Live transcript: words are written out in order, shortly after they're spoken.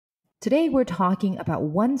Today, we're talking about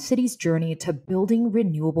one city's journey to building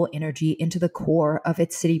renewable energy into the core of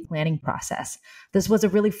its city planning process. This was a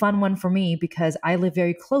really fun one for me because I live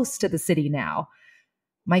very close to the city now.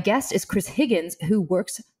 My guest is Chris Higgins, who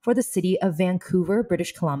works for the city of Vancouver,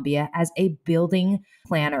 British Columbia, as a building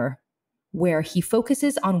planner, where he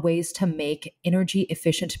focuses on ways to make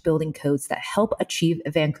energy-efficient building codes that help achieve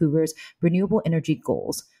Vancouver's renewable energy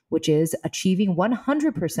goals, which is achieving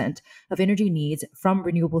 100% of energy needs from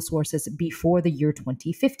renewable sources before the year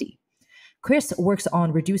 2050. Chris works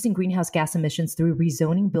on reducing greenhouse gas emissions through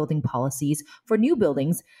rezoning building policies for new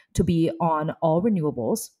buildings to be on all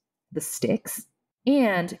renewables, the sticks,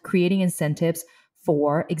 and creating incentives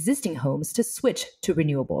for existing homes to switch to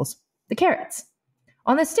renewables, the carrots.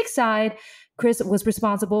 On the stick side, Chris was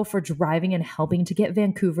responsible for driving and helping to get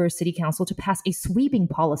Vancouver City Council to pass a sweeping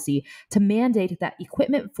policy to mandate that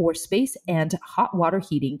equipment for space and hot water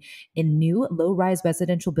heating in new low-rise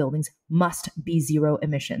residential buildings must be zero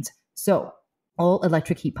emissions. So, all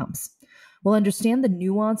electric heat pumps. We'll understand the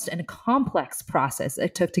nuanced and complex process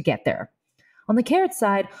it took to get there. On the carrot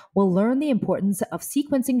side, we'll learn the importance of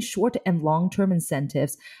sequencing short and long-term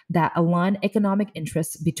incentives that align economic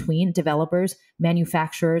interests between developers,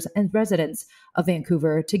 manufacturers, and residents of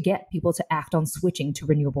Vancouver to get people to act on switching to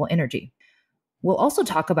renewable energy. We'll also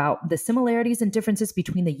talk about the similarities and differences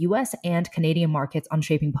between the US and Canadian markets on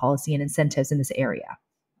shaping policy and incentives in this area.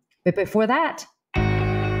 But before that,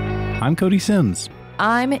 I'm Cody Sims.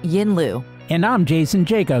 I'm Yin Lu. And I'm Jason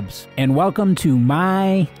Jacobs, and welcome to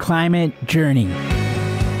My Climate Journey.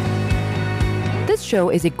 This show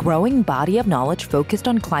is a growing body of knowledge focused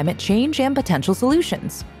on climate change and potential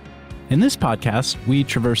solutions. In this podcast, we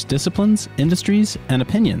traverse disciplines, industries, and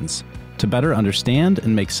opinions to better understand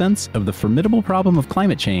and make sense of the formidable problem of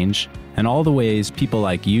climate change and all the ways people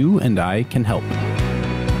like you and I can help.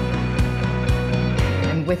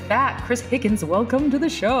 And with that, Chris Higgins, welcome to the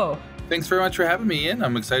show. Thanks very much for having me in.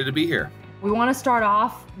 I'm excited to be here. We want to start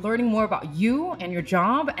off learning more about you and your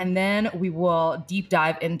job, and then we will deep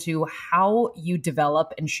dive into how you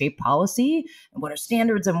develop and shape policy, and what are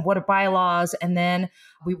standards and what are bylaws, and then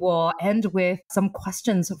we will end with some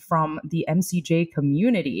questions from the MCJ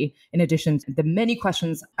community, in addition to the many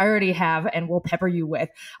questions I already have and will pepper you with.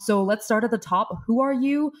 So let's start at the top. Who are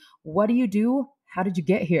you? What do you do? How did you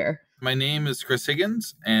get here? My name is Chris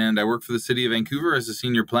Higgins, and I work for the City of Vancouver as a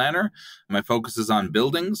senior planner. My focus is on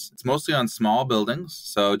buildings. It's mostly on small buildings,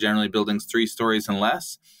 so generally buildings 3 stories and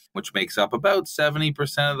less, which makes up about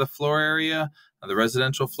 70% of the floor area, of the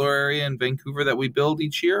residential floor area in Vancouver that we build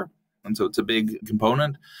each year. And so it's a big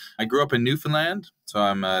component. I grew up in Newfoundland, so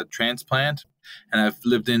I'm a transplant, and I've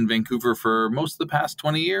lived in Vancouver for most of the past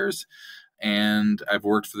 20 years. And I've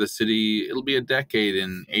worked for the city, it'll be a decade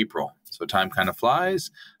in April. So time kind of flies.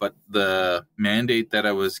 But the mandate that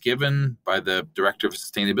I was given by the Director of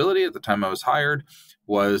Sustainability at the time I was hired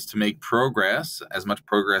was to make progress, as much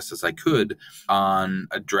progress as I could, on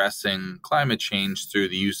addressing climate change through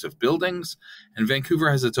the use of buildings. And Vancouver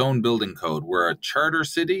has its own building code. We're a charter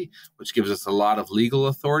city, which gives us a lot of legal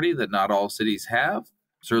authority that not all cities have.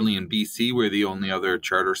 Certainly in BC, we're the only other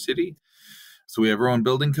charter city. So we have our own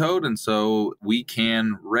building code, and so we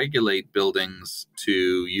can regulate buildings to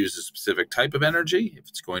use a specific type of energy if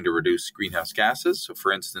it's going to reduce greenhouse gases. So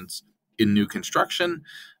for instance, in new construction,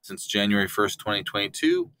 since January 1st,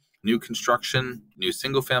 2022, new construction, new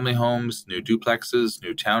single-family homes, new duplexes,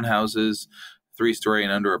 new townhouses, 3-story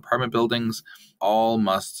and under apartment buildings, all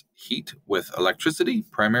must heat with electricity,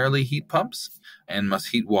 primarily heat pumps, and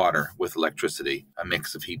must heat water with electricity, a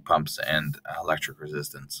mix of heat pumps and electric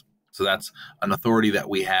resistance. So that's an authority that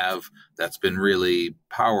we have that's been really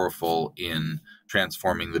powerful in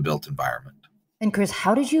transforming the built environment. And Chris,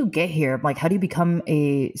 how did you get here? Like, how do you become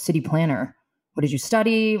a city planner? What did you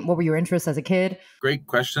study? What were your interests as a kid? Great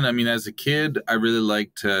question. I mean, as a kid, I really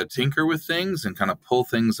liked to tinker with things and kind of pull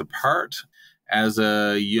things apart. As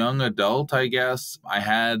a young adult, I guess, I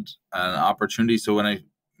had an opportunity. So when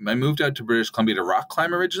I moved out to British Columbia to rock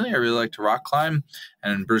climb originally. I really like to rock climb.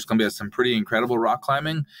 And British Columbia has some pretty incredible rock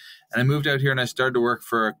climbing. And I moved out here and I started to work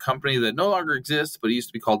for a company that no longer exists, but it used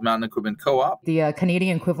to be called Mountain Equipment Co-op. The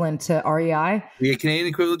Canadian equivalent to REI? The Canadian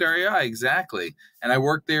equivalent to REI, exactly. And I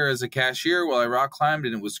worked there as a cashier while I rock climbed,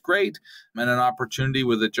 and it was great. And an opportunity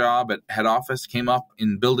with a job at head office came up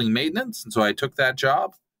in building maintenance. And so I took that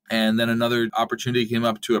job. And then another opportunity came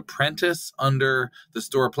up to apprentice under the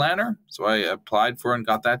store planner. So I applied for and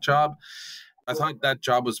got that job. I thought that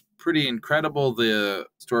job was pretty incredible, the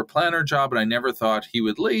store planner job, and I never thought he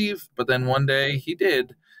would leave. But then one day he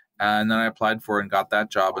did. And then I applied for and got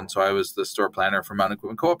that job. And so I was the store planner for Mountain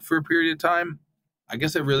Equipment Co-op for a period of time. I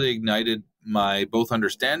guess it really ignited my both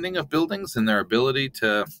understanding of buildings and their ability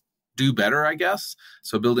to do better, I guess.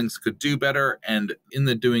 So buildings could do better, and in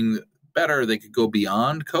the doing better, they could go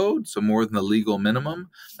beyond code, so more than the legal minimum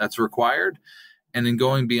that's required. And in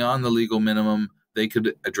going beyond the legal minimum, they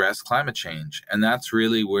could address climate change. And that's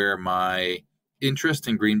really where my interest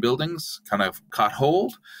in green buildings kind of caught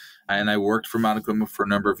hold. And I worked for Mount Equipment for a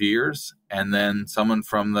number of years. And then someone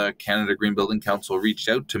from the Canada Green Building Council reached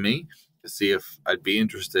out to me to see if I'd be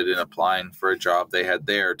interested in applying for a job they had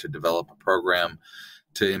there to develop a program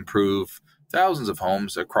to improve thousands of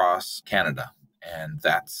homes across Canada. And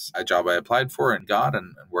that's a job I applied for and got,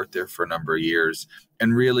 and worked there for a number of years,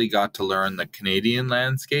 and really got to learn the Canadian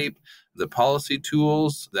landscape, the policy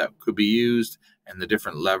tools that could be used, and the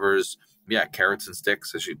different levers, carrots and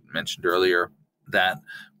sticks, as you mentioned earlier, that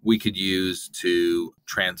we could use to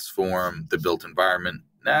transform the built environment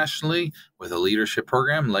nationally with a leadership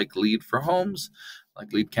program like Lead for Homes,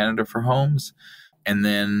 like Lead Canada for Homes. And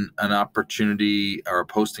then an opportunity or a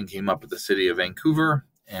posting came up at the city of Vancouver,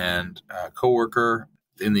 and a coworker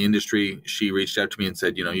in the industry, she reached out to me and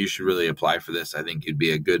said, you should really apply for this. I think you'd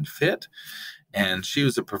be a good fit. And she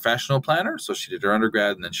was a professional planner, so she did her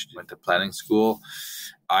undergrad and then she went to planning school.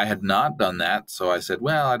 I had not done that. So I said,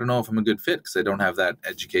 well, I don't know if I'm a good fit because I don't have that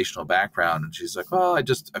educational background. And she's like, well,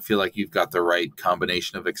 I feel like you've got the right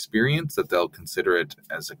combination of experience that they'll consider it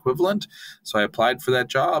as equivalent. So I applied for that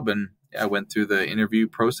job, and I went through the interview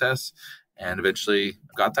process and eventually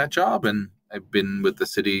got that job. And I've been with the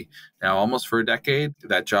city now almost for a decade.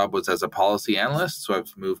 That job was as a policy analyst, so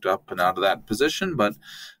I've moved up and out of that position, but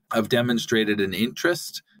I've demonstrated an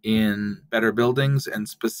interest in better buildings, and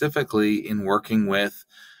specifically in working with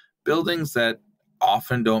buildings that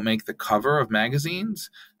often don't make the cover of magazines.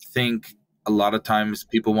 Think a lot of times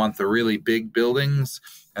people want the really big buildings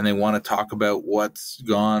and they want to talk about what's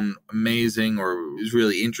gone amazing or is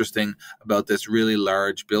really interesting about this really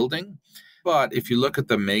large building. But if you look at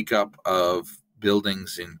the makeup of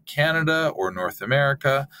buildings in Canada or North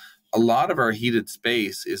America, a lot of our heated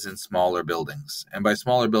space is in smaller buildings. And by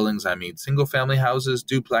smaller buildings, I mean single-family houses,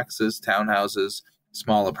 duplexes, townhouses,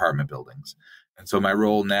 small apartment buildings. And so my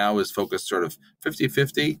role now is focused sort of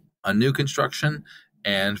 50-50 on new construction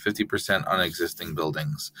and 50% on existing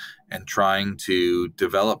buildings, and trying to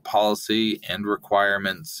develop policy and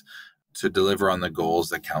requirements to deliver on the goals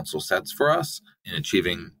that council sets for us in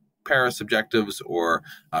achieving Paris objectives or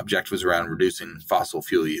objectives around reducing fossil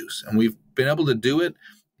fuel use. And we've been able to do it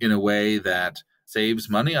in a way that saves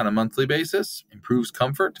money on a monthly basis, improves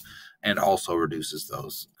comfort, and also reduces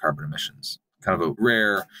those carbon emissions. Kind of a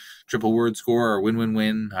rare triple word score or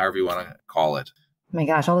win-win-win, however you want to call it. Oh my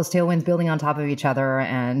gosh, all those tailwinds building on top of each other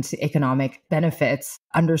and economic benefits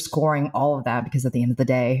underscoring all of that, because at the end of the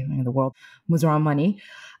day, the world moves around money.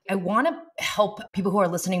 I want to help people who are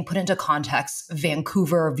listening put into context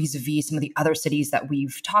Vancouver vis-a-vis some of the other cities that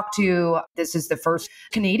we've talked to. This is the first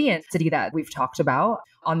Canadian city that we've talked about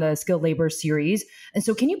on the skilled labor series. And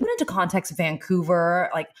so can you put into context Vancouver,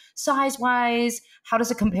 like size-wise? How does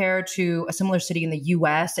it compare to a similar city in the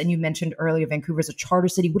US? And you mentioned earlier Vancouver is a charter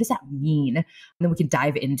city. What does that mean? And then we can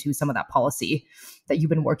dive into some of that policy that you've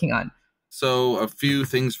been working on. So a few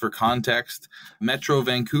things for context. Metro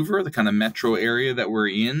Vancouver, the kind of metro area that we're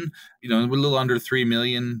in, we're a little under 3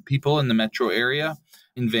 million people in the metro area.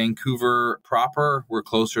 In Vancouver proper, we're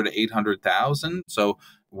closer to 800,000. So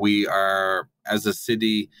we are, as a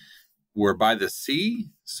city, we're by the sea.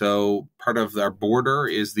 So part of our border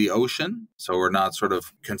is the ocean. So we're not sort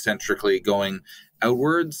of concentrically going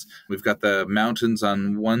outwards. We've got the mountains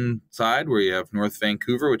on one side where you have North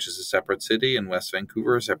Vancouver, which is a separate city, and West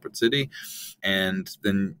Vancouver, a separate city. And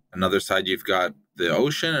then another side, you've got the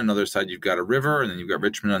ocean. Another side, you've got a river. And then you've got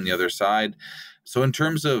Richmond on the other side. So in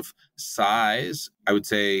terms of size, I would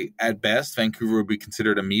say at best, Vancouver would be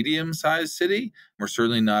considered a medium-sized city. We're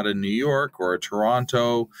certainly not a New York or a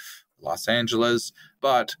Toronto, Los Angeles,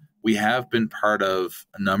 but we have been part of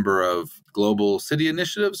a number of global city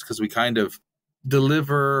initiatives because we kind of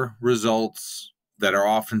deliver results that are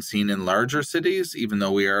often seen in larger cities, even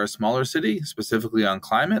though we are a smaller city, specifically on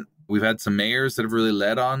climate. We've had some mayors that have really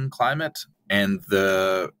led on climate, and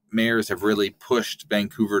the mayors have really pushed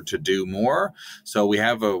Vancouver to do more. So we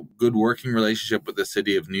have a good working relationship with the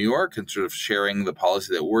city of New York and sort of sharing the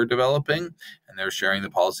policy that we're developing, and they're sharing the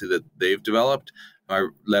policy that they've developed. I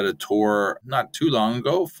led a tour not too long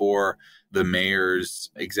ago for the mayor's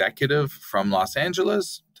executive from Los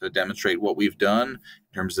Angeles to demonstrate what we've done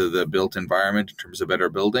in terms of the built environment, in terms of better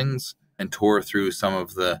buildings, and tour through some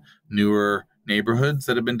of the newer neighborhoods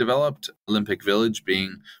that have been developed, Olympic Village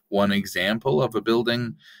being one example of a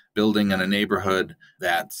building building in a neighborhood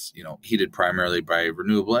that's, heated primarily by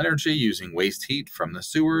renewable energy using waste heat from the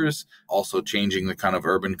sewers, also changing the kind of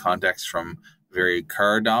urban context from very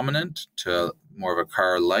car dominant to more of a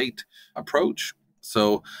car light approach.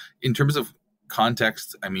 So in terms of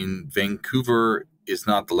context, Vancouver is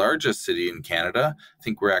not the largest city in Canada. I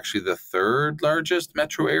think we're actually the third largest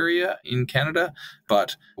metro area in Canada,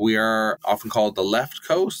 but we are often called the left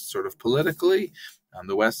coast, sort of politically. On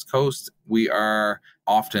the West Coast, we are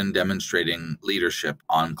often demonstrating leadership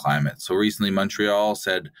on climate. So recently, Montreal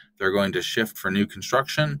said they're going to shift for new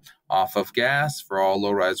construction off of gas for all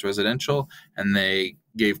low-rise residential, and they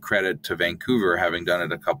gave credit to Vancouver, having done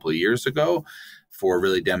it a couple of years ago, for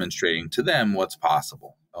really demonstrating to them what's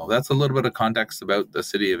possible. So that's a little bit of context about the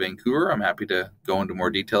city of Vancouver. I'm happy to go into more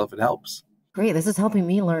detail if it helps. Great. This is helping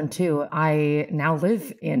me learn too. I now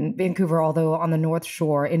live in Vancouver, although on the North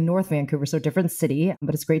Shore in North Vancouver, so different city,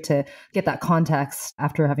 but it's great to get that context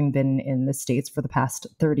after having been in the States for the past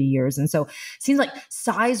 30 years. And so it seems like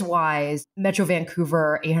size-wise, Metro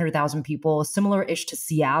Vancouver, 800,000 people, similar-ish to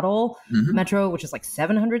Seattle Metro, which is like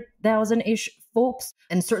 700,000-ish folks.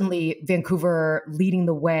 And certainly Vancouver leading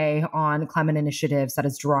the way on climate initiatives that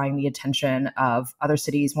is drawing the attention of other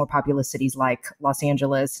cities, more populous cities like Los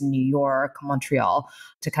Angeles, New York, Montreal,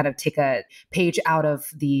 to kind of take a page out of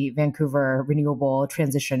the Vancouver Renewable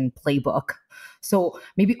Transition playbook. So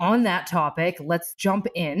maybe on that topic, let's jump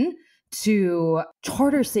in to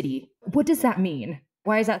Charter City. What does that mean?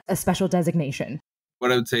 Why is that a special designation?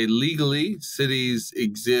 What I would say, legally, cities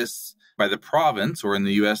exist by the province, or in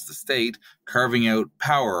the US, the state, carving out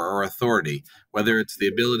power or authority, whether it's the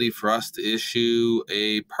ability for us to issue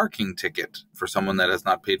a parking ticket for someone that has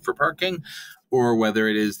not paid for parking, or whether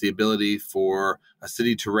it is the ability for a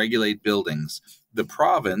city to regulate buildings. The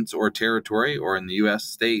province or territory, or in the US,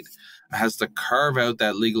 state, has to carve out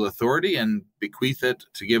that legal authority and bequeath it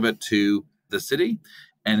to give it to the city.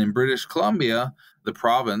 And in British Columbia, the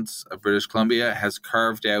province of British Columbia has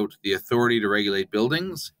carved out the authority to regulate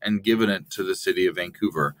buildings and given it to the city of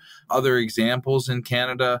Vancouver. Other examples in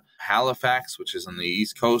Canada, Halifax, which is on the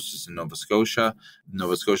East Coast, is in Nova Scotia.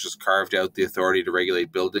 Nova Scotia's carved out the authority to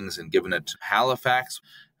regulate buildings and given it to Halifax.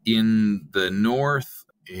 In the north,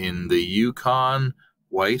 in the Yukon,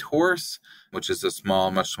 Whitehorse, which is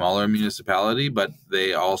a much smaller municipality, but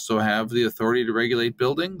they also have the authority to regulate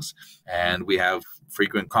buildings. And we have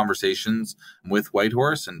frequent conversations with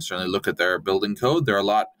Whitehorse and certainly look at their building code. They're a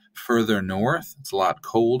lot further north. It's a lot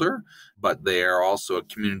colder, but they are also a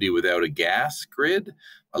community without a gas grid.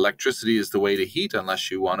 Electricity is the way to heat unless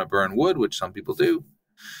you want to burn wood, which some people do.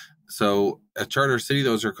 So a charter city,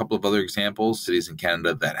 those are a couple of other examples, cities in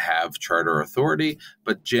Canada that have charter authority,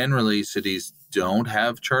 but generally cities don't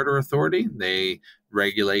have charter authority. They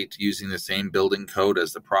regulate using the same building code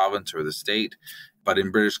as the province or the state. But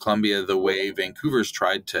in British Columbia, the way Vancouver's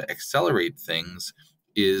tried to accelerate things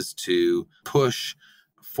is to push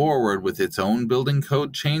forward with its own building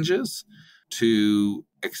code changes to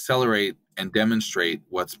accelerate and demonstrate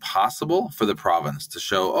what's possible for the province, to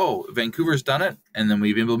show, oh, Vancouver's done it, and then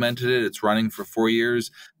we've implemented it. It's running for 4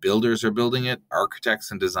 years. Builders are building it.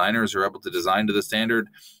 Architects and designers are able to design to the standard.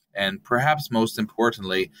 And perhaps most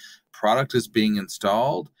importantly, product is being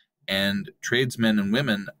installed, and tradesmen and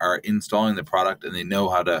women are installing the product, and they know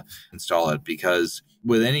how to install it. Because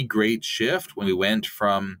with any great shift, when we went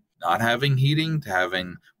from not having heating to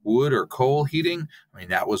having wood or coal heating,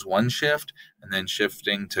 that was one shift. And then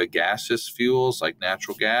shifting to gaseous fuels like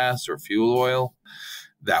natural gas or fuel oil,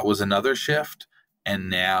 that was another shift.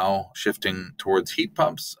 And now shifting towards heat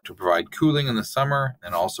pumps to provide cooling in the summer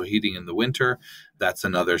and also heating in the winter, that's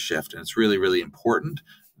another shift. And it's really, really important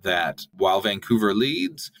that while Vancouver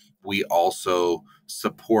leads, we also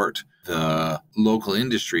support the local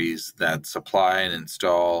industries that supply and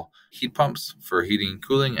install heat pumps for heating and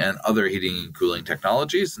cooling and other heating and cooling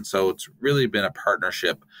technologies. And so it's really been a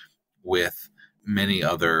partnership with many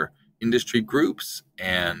other industry groups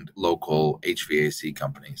and local HVAC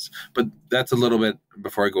companies. But that's a little bit,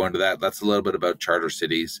 before I go into that, that's a little bit about charter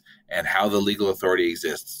cities and how the legal authority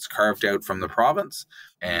exists. It's carved out from the province,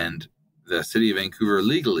 and the city of Vancouver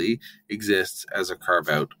legally exists as a carve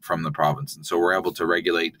out from the province. And so we're able to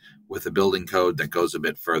regulate with a building code that goes a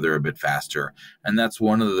bit further, a bit faster. And that's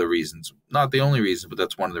one of the reasons, not the only reason, but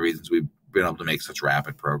that's one of the reasons we've been able to make such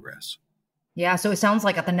rapid progress. Yeah, so it sounds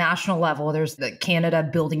like at the national level, there's the Canada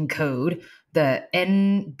Building Code, the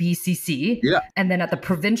NBCC. Yeah. And then at the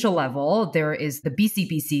provincial level, there is the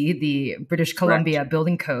BCBC, the British Columbia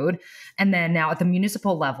Building Code. And then now at the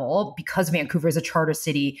municipal level, because Vancouver is a charter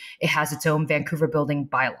city, it has its own Vancouver building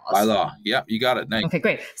bylaws. Bylaw. Yeah, you got it. Nice. Okay,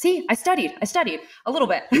 great. See, I studied a little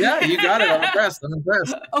bit. Yeah, you got it. I'm impressed.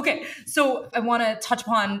 Okay, so I want to touch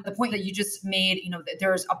upon the point that you just made. That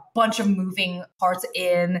there's a bunch of moving parts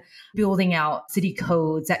in building out city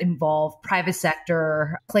codes that involve private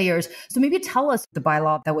sector players. So maybe tell us the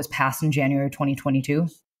bylaw that was passed in January 2022.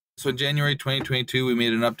 So in January 2022, we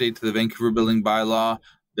made an update to the Vancouver building bylaw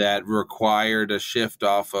that required a shift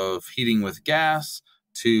off of heating with gas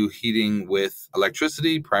to heating with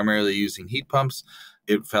electricity, primarily using heat pumps.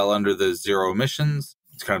 It fell under the zero emissions.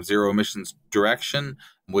 It's kind of zero emissions direction,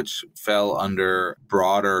 which fell under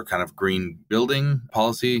broader kind of green building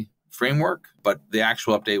policy framework. But the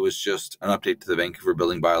actual update was just an update to the Vancouver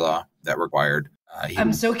building bylaw that required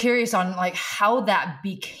I'm so curious on how that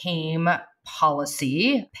became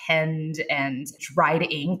policy, penned and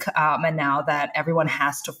dried ink. And now that everyone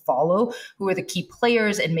has to follow, who are the key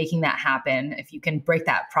players in making that happen? If you can break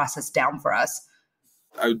that process down for us.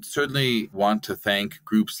 I would certainly want to thank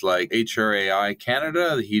groups like HRAI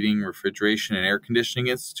Canada, the Heating, Refrigeration and Air Conditioning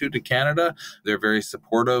Institute of Canada. They're very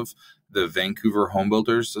supportive. The Vancouver Home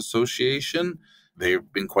Builders Association,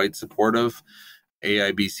 they've been quite supportive.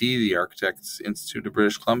 AIBC, the Architects Institute of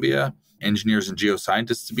British Columbia, Engineers and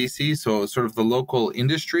Geoscientists of BC. So sort of the local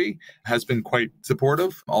industry has been quite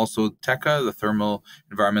supportive. Also TECA, the Thermal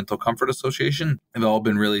Environmental Comfort Association, have all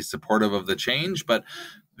been really supportive of the change. But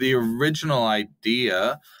the original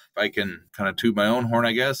idea, if I can kind of toot my own horn,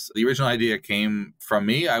 I guess, the original idea came from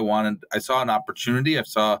me. I saw an opportunity. I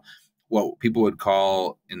saw what people would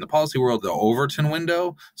call in the policy world, the Overton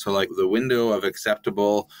window. So like the window of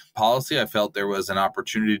acceptable policy. I felt there was an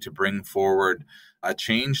opportunity to bring forward a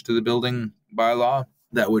change to the building bylaw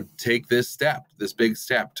that would take this big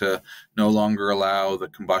step to no longer allow the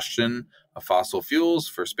combustion of fossil fuels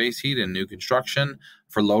for space heat and new construction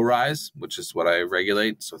for low rise, which is what I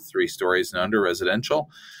regulate. So 3 stories and under residential.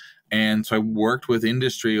 And so I worked with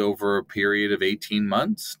industry over a period of 18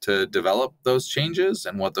 months to develop those changes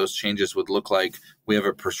and what those changes would look like. We have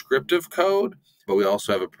a prescriptive code, but we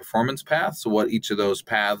also have a performance path. So what each of those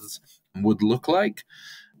paths would look like,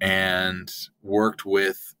 and worked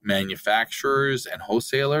with manufacturers and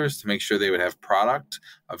wholesalers to make sure they would have product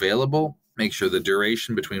available, make sure the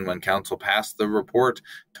duration between when council passed the report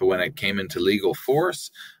to when it came into legal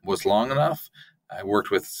force was long enough. I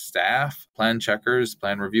worked with staff, plan checkers,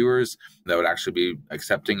 plan reviewers that would actually be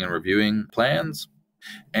accepting and reviewing plans.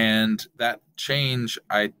 And that change,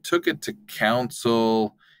 I took it to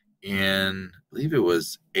council in, I believe it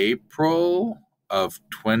was April of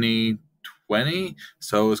 2020.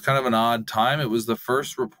 So it was kind of an odd time. It was the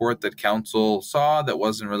first report that council saw that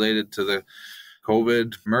wasn't related to the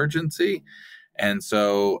COVID emergency. And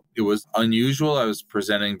so it was unusual. I was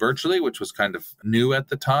presenting virtually, which was kind of new at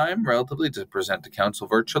the time, relatively, to present to council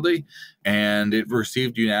virtually. And it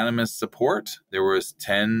received unanimous support. There was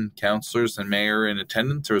 10 councillors and mayor in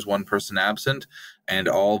attendance. There was 1 person absent, and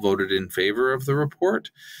all voted in favor of the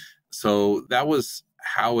report. So that was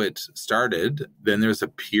how it started. Then there's a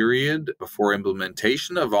period before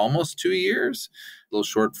implementation of almost 2 years, a little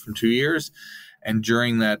short from 2 years. And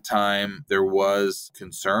during that time, there was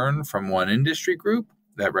concern from one industry group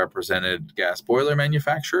that represented gas boiler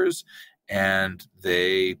manufacturers, and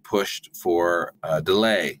they pushed for a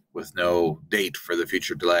delay with no date for the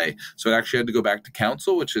future delay. So it actually had to go back to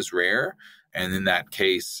council, which is rare. And in that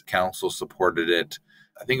case, council supported it.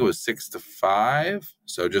 I think it was 6-5,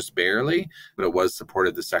 so just barely, but it was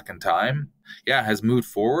supported the second time. Yeah, it has moved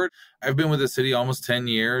forward. I've been with the city almost 10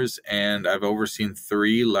 years, and I've overseen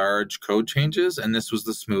 3 large code changes, and this was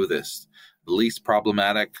the smoothest, the least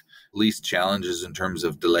problematic, least challenges in terms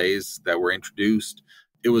of delays that were introduced.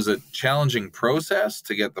 It was a challenging process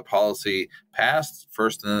to get the policy passed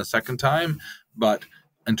first and then the second time, but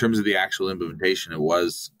in terms of the actual implementation, it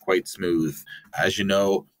was quite smooth. As you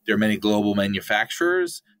know, there are many global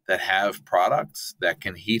manufacturers that have products that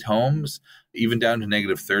can heat homes even down to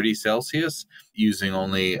negative 30 Celsius using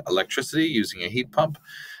only electricity, using a heat pump.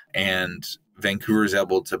 And Vancouver is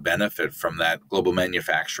able to benefit from that global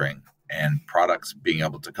manufacturing and products being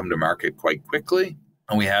able to come to market quite quickly.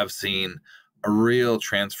 And we have seen a real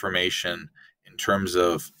transformation in terms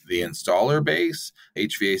of the installer base,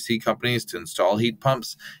 HVAC companies to install heat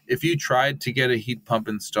pumps. If you tried to get a heat pump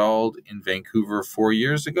installed in Vancouver 4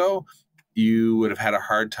 years ago, you would have had a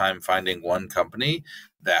hard time finding one company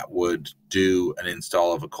that would do an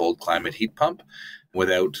install of a cold climate heat pump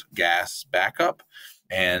without gas backup.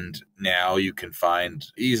 And now you can find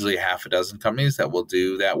easily half a dozen companies that will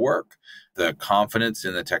do that work. The confidence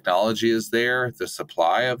in the technology is there. The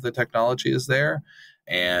supply of the technology is there.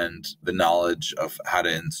 And the knowledge of how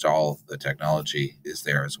to install the technology is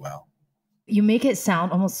there as well. You make it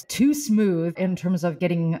sound almost too smooth in terms of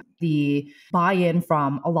getting the buy-in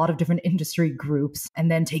from a lot of different industry groups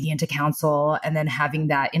and then taking it to council and then having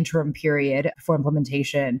that interim period for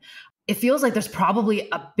implementation. It feels like there's probably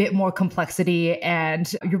a bit more complexity,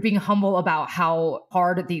 and you're being humble about how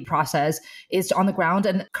hard the process is on the ground.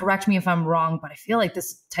 And correct me if I'm wrong, but I feel like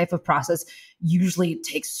this type of process usually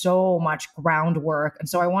takes so much groundwork. And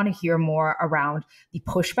so I want to hear more around the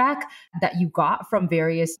pushback that you got from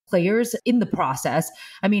various players in the process.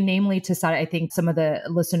 I mean, namely to start, I think some of the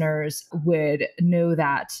listeners would know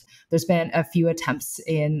that there's been a few attempts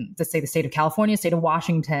in, let's say, the state of California, state of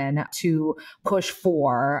Washington to push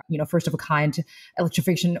for, first of a kind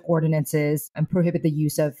electrification ordinances and prohibit the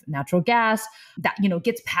use of natural gas that,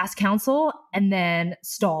 gets past council and then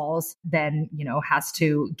stalls, then, has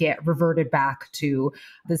to get reverted back to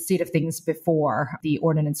the state of things before the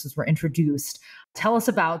ordinances were introduced. Tell us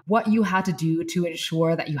about what you had to do to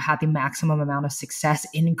ensure that you had the maximum amount of success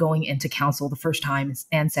in going into council the first time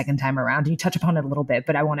and second time around. And you touch upon it a little bit,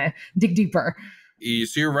 but I want to dig deeper.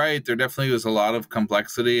 So you're right. There definitely was a lot of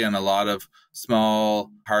complexity and a lot of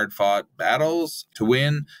small, hard-fought battles to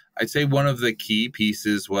win. I'd say one of the key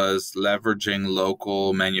pieces was leveraging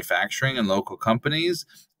local manufacturing and local companies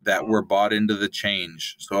that were bought into the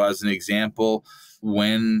change. So as an example,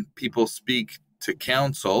 when people speak to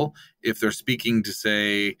council, if they're speaking to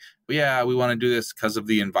say, yeah, we want to do this because of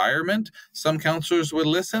the environment, some councillors would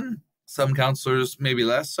listen, some councillors maybe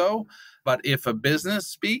less so. But if a business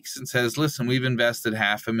speaks and says, listen, we've invested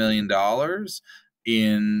 $500,000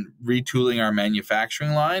 in retooling our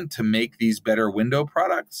manufacturing line to make these better window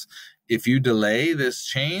products, if you delay this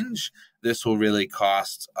change, this will really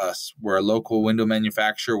cost us. We're a local window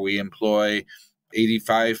manufacturer. We employ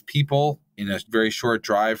 85 people in a very short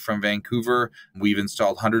drive from Vancouver. We've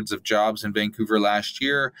installed hundreds of jobs in Vancouver last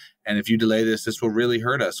year. And if you delay this, this will really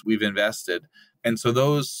hurt us. We've invested. And so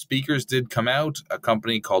those speakers did come out. A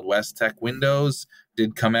company called West Tech Windows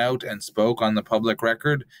did come out and spoke on the public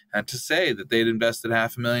record and to say that they'd invested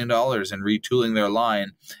 $500,000 in retooling their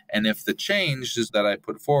line. And if the changes that I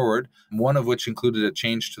put forward, one of which included a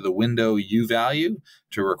change to the window U value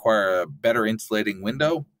to require a better insulating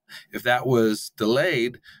window, if that was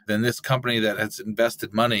delayed, then this company that has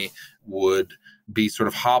invested money would be sort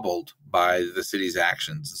of hobbled by the city's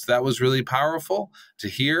actions. So that was really powerful to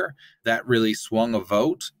hear. That really swung a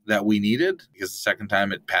vote that we needed, because the second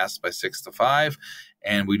time it passed by 6-5,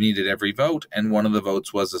 and we needed every vote. And one of the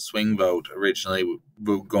votes was a swing vote. Originally, we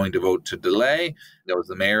were going to vote to delay. That was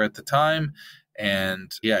the mayor at the time.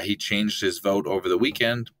 And yeah, he changed his vote over the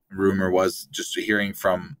weekend. Rumor was just hearing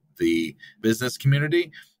from the business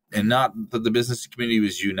community. And not that the business community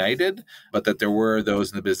was united, but that there were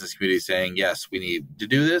those in the business community saying, yes, we need to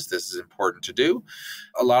do this. This is important to do.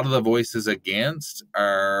 A lot of the voices against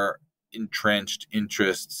are entrenched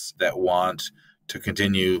interests that want to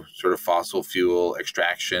continue sort of fossil fuel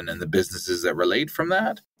extraction and the businesses that relate from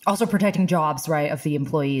that. Also protecting jobs, right, of the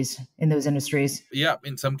employees in those industries. Yeah,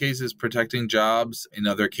 in some cases, protecting jobs. In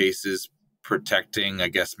other cases, protecting, I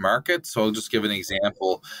guess, markets. So I'll just give an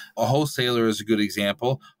example. A wholesaler is a good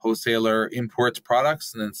example. Wholesaler imports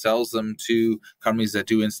products and then sells them to companies that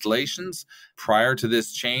do installations. Prior to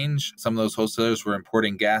this change, some of those wholesalers were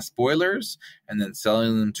importing gas boilers and then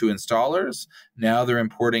selling them to installers. Now they're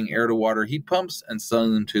importing air-to-water heat pumps and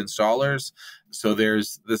selling them to installers. So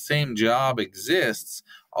there's the same job exists,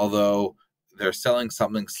 although they're selling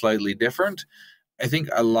something slightly different. I think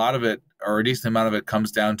a lot of it, or a decent amount of it,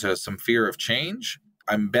 comes down to some fear of change.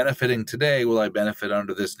 I'm benefiting today. Will I benefit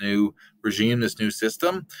under this new regime, this new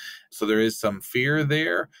system? So there is some fear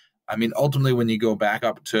there. I mean, ultimately, when you go back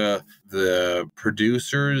up to the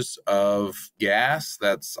producers of gas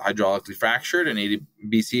that's hydraulically fractured, and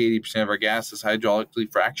BC, 80% of our gas is hydraulically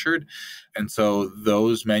fractured. And so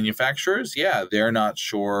those manufacturers, yeah, they're not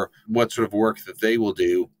sure what sort of work that they will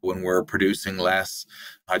do when we're producing less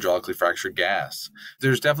hydraulically fractured gas.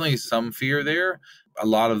 There's definitely some fear there. A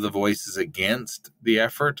lot of the voices against the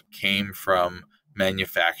effort came from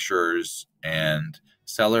manufacturers and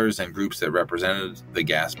sellers and groups that represented the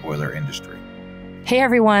gas boiler industry. Hey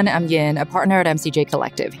everyone, I'm Yin, a partner at MCJ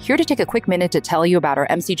Collective, here to take a quick minute to tell you about our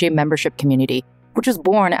MCJ membership community, which was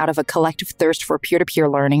born out of a collective thirst for peer-to-peer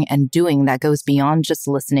learning and doing that goes beyond just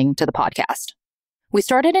listening to the podcast. We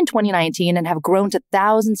started in 2019 and have grown to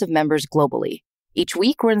thousands of members globally. Each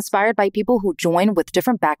week, we're inspired by people who join with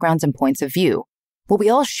different backgrounds and points of view. What we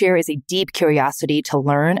all share is a deep curiosity to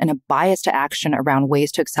learn and a bias to action around ways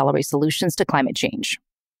to accelerate solutions to climate change.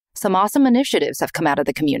 Some awesome initiatives have come out of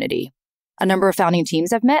the community. A number of founding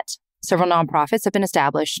teams have met, several nonprofits have been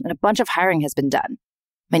established, and a bunch of hiring has been done.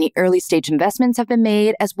 Many early-stage investments have been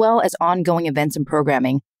made, as well as ongoing events and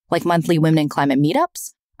programming, like monthly Women in Climate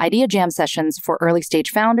meetups, idea jam sessions for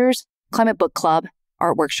early-stage founders, climate book club,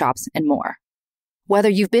 art workshops, and more. Whether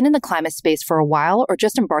you've been in the climate space for a while or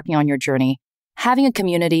just embarking on your journey, having a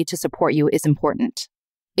community to support you is important.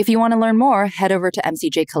 If you want to learn more, head over to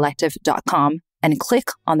mcjcollective.com and click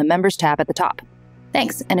on the Members tab at the top.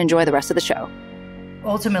 Thanks, and enjoy the rest of the show.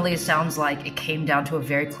 Ultimately, it sounds like it came down to a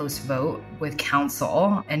very close vote with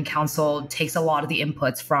council, and council takes a lot of the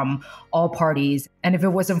inputs from all parties. And if it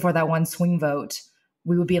wasn't for that one swing vote,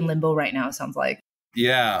 we would be in limbo right now, it sounds like.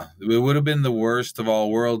 Yeah, it would have been the worst of all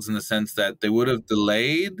worlds in the sense that they would have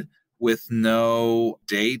delayed with no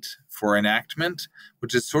date for enactment,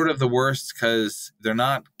 which is sort of the worst because they're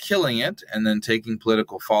not killing it and then taking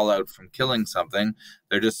political fallout from killing something.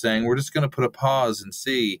 They're just saying, we're just going to put a pause and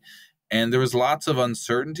see. And there was lots of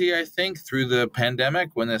uncertainty, I think, through the pandemic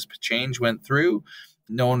when this change went through.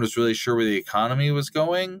 No one was really sure where the economy was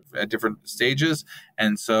going at different stages.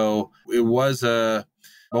 And so it was a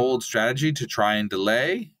bold strategy to try and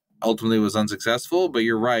delay. Ultimately, it was unsuccessful, but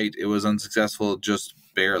you're right, it was unsuccessful just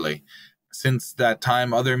barely. Since that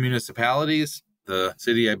time, other municipalities, the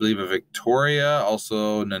city, I believe, of Victoria,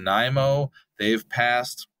 also Nanaimo, they've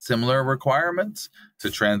passed similar requirements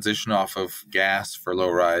to transition off of gas for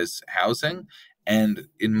low-rise housing. And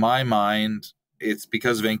in my mind, it's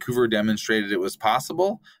because Vancouver demonstrated it was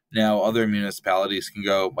possible. Now other municipalities can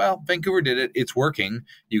go, well, Vancouver did it. It's working.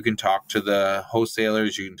 You can talk to the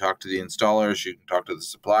wholesalers. You can talk to the installers. You can talk to the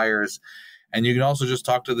suppliers. And you can also just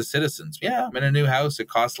talk to the citizens. Yeah, I'm in a new house. It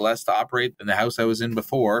costs less to operate than the house I was in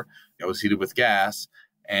before. I was heated with gas.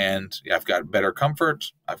 And I've got better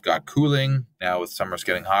comfort. I've got cooling. Now with summers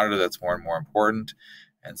getting hotter, that's more and more important.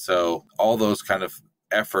 And so all those kind of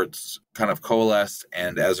efforts kind of coalesced.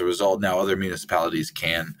 And as a result, now other municipalities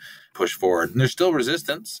can push forward. And there's still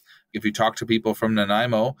resistance. If you talk to people from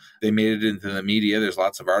Nanaimo, they made it into the media. There's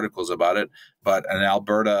lots of articles about it. But an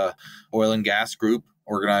Alberta oil and gas group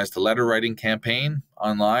organized a letter writing campaign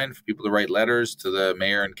online for people to write letters to the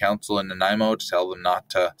mayor and council in Nanaimo to tell them not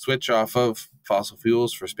to switch off of fossil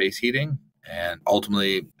fuels for space heating. And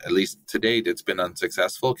ultimately, at least to date, it's been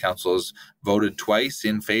unsuccessful. Council has voted twice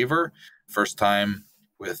in favor. First time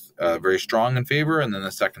with very strong in favor, and then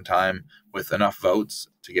the second time with enough votes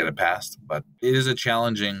to get it passed. But it is a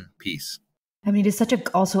challenging piece. I mean, it is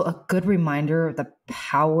also a good reminder of the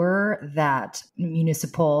power that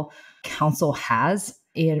municipal council has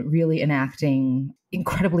in really enacting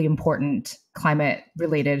incredibly important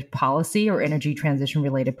climate-related policy or energy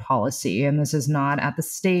transition-related policy. And this is not at the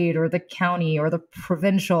state or the county or the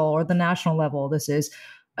provincial or the national level. This is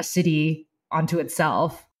a city unto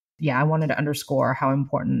itself. Yeah, I wanted to underscore how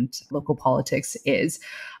important local politics is.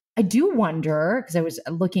 I do wonder, because I was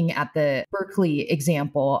looking at the Berkeley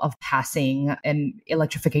example of passing an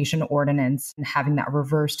electrification ordinance and having that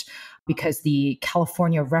reversed because the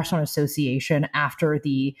California Restaurant Association, after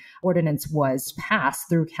the ordinance was passed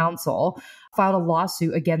through council, filed a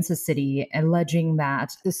lawsuit against the city alleging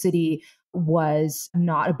that the city was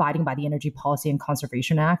not abiding by the Energy Policy and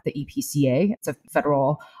Conservation Act, the EPCA. It's a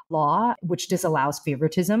federal law which disallows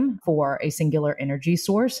favoritism for a singular energy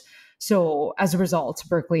source. So as a result,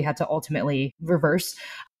 Berkeley had to ultimately reverse.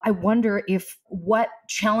 I wonder what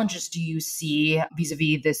challenges do you see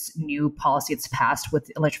vis-a-vis this new policy that's passed with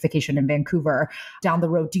electrification in Vancouver down the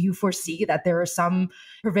road? Do you foresee that there are some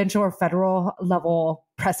provincial or federal level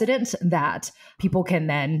precedent that people can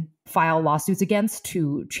then file lawsuits against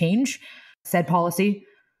to change said policy?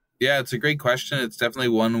 Yeah, it's a great question. It's definitely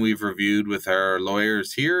one we've reviewed with our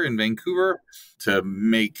lawyers here in Vancouver to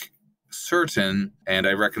make certain, and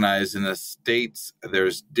I recognize in the states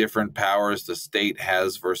there's different powers the state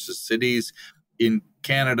has versus cities. In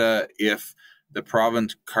Canada, if the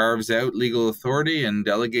province carves out legal authority and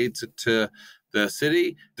delegates it to the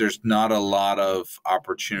city, there's not a lot of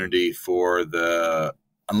opportunity for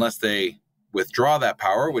unless they withdraw that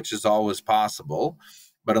power, which is always possible,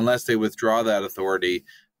 but unless they withdraw that authority,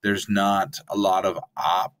 there's not a lot of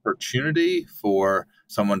opportunity for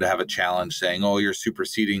someone to have a challenge saying, oh, you're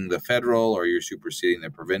superseding the federal or you're superseding the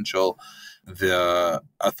provincial. The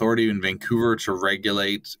authority in Vancouver to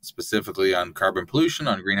regulate specifically on carbon pollution,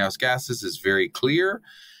 on greenhouse gases is very clear.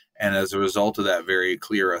 And as a result of that very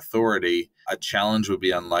clear authority, a challenge would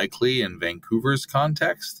be unlikely in Vancouver's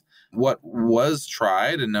context. What was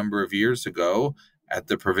tried a number of years ago at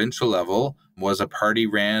the provincial level was a party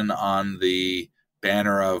ran on the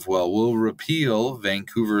banner of, well, we'll repeal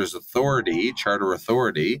Vancouver's charter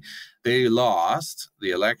authority. They lost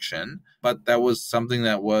the election, but that was something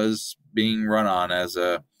that was being run on as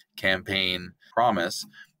a campaign promise.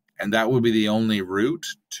 And that would be the only route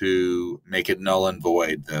to make it null and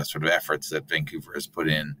void the sort of efforts that Vancouver has put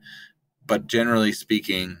in. But generally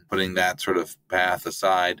speaking, putting that sort of path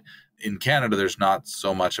aside, in Canada, there's not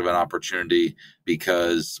so much of an opportunity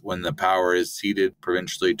because when the power is ceded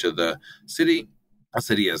provincially to the city, a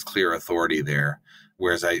city has clear authority there.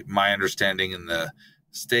 Whereas my understanding in the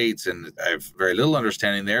States, and I have very little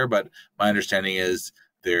understanding there, but my understanding is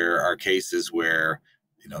there are cases where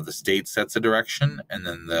the state sets a direction and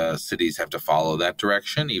then the cities have to follow that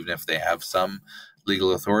direction. Even if they have some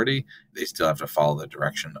legal authority, they still have to follow the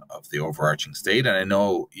direction of the overarching state. And I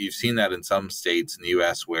know you've seen that in some states in the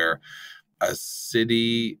US where a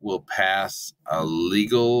city will pass a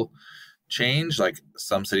legal change. Like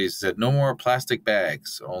some cities said, no more plastic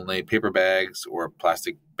bags, only paper bags or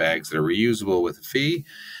plastic bags that are reusable with a fee.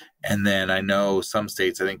 And then I know some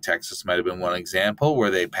states, I think Texas might have been one example,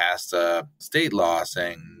 where they passed a state law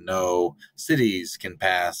saying no cities can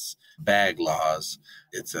pass bag laws.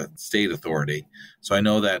 It's a state authority. So I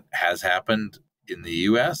know that has happened in the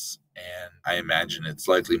US, and I imagine it's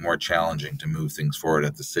likely more challenging to move things forward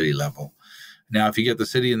at the city level. Now, if you get the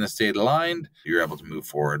city and the state aligned, you're able to move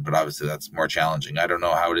forward, but obviously that's more challenging. I don't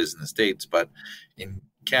know how it is in the States, but in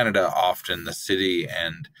Canada, often the city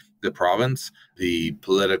and the province, the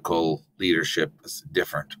political leadership is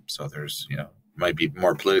different. So there's, might be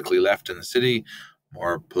more politically left in the city,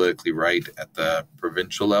 more politically right at the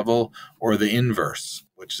provincial level, or the inverse,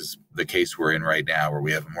 which is the case we're in right now, where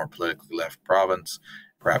we have a more politically left province,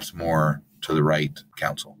 perhaps more to the right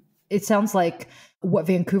council. It sounds like what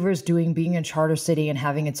Vancouver is doing, being a charter city and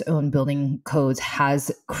having its own building codes,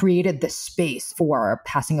 has created the space for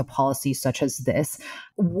passing a policy such as this.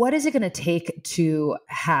 What is it going to take to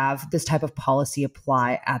have this type of policy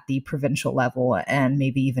apply at the provincial level and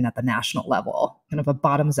maybe even at the national level? Kind of a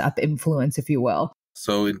bottoms-up influence, if you will.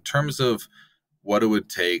 So in terms of what it would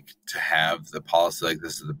take to have the policy like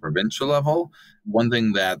this at the provincial level, one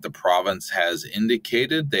thing that the province has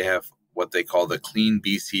indicated, they have what they call the Clean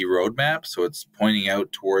BC Roadmap. So it's pointing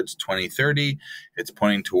out towards 2030. It's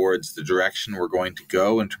pointing towards the direction we're going to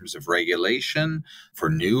go in terms of regulation for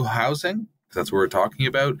new housing. That's what we're talking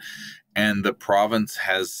about. And the province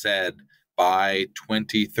has said by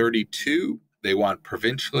 2032, they want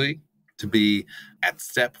provincially to be at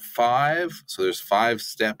step 5. So there's 5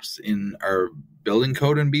 steps in our building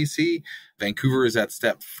code in BC. Vancouver is at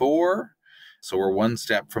step 4. So we're one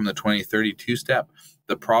step from the 2032 step.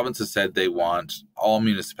 The province has said they want all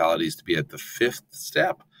municipalities to be at the 5th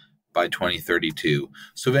step by 2032.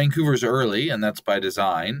 So Vancouver's early, and that's by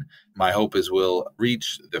design. My hope is we'll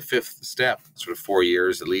reach the 5th step, sort of 4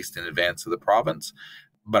 years at least in advance of the province.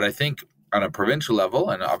 But I think on a provincial level,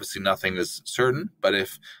 and obviously nothing is certain, but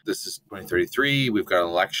if this is 2033, we've got an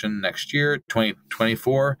election next year,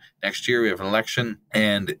 2024, next year we have an election,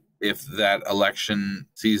 and if that election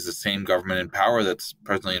sees the same government in power that's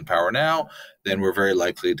presently in power now, then we're very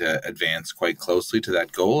likely to advance quite closely to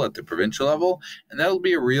that goal at the provincial level. And that'll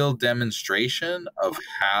be a real demonstration of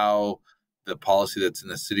how the policy that's in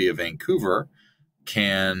the city of Vancouver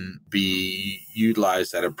can be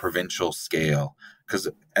utilized at a provincial scale. Because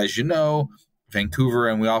as you know, Vancouver,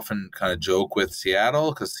 and we often kind of joke with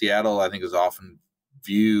Seattle, because Seattle, I think, is often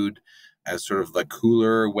viewed as sort of the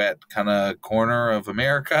cooler, wet kind of corner of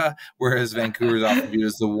America, whereas Vancouver is often viewed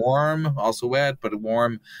as the warm, also wet, but a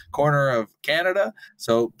warm corner of Canada.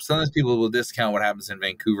 So sometimes people will discount what happens in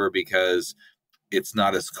Vancouver because it's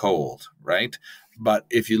not as cold, right? But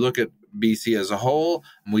if you look at BC as a whole,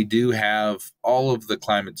 we do have all of the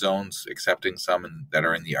climate zones, excepting some that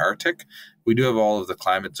are in the Arctic. We do have all of the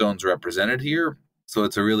climate zones represented here. So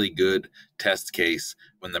it's a really good test case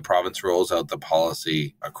when the province rolls out the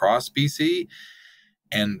policy across BC.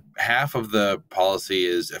 And half of the policy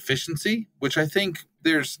is efficiency, which I think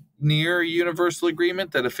there's near universal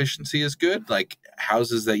agreement that efficiency is good. Like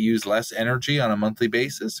houses that use less energy on a monthly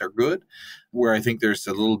basis are good. Where I think there's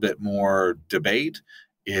a little bit more debate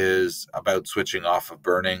is about switching off of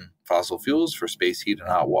burning fossil fuels for space heat and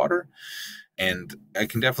hot water. And I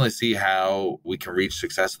can definitely see how we can reach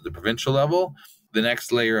success at the provincial level. The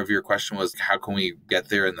next layer of your question was, how can we get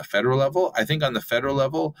there in the federal level? I think on the federal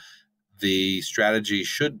level, the strategy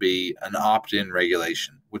should be an opt-in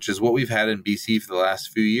regulation, which is what we've had in BC for the last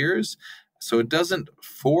few years. So it doesn't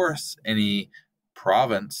force any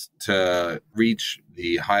province to reach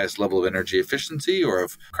the highest level of energy efficiency or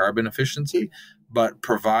of carbon efficiency, but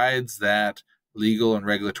provides that legal and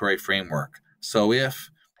regulatory framework. So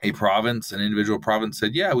if a province, an individual province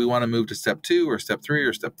said, yeah, we want to move to step 2 or step 3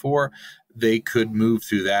 or step 4, they could move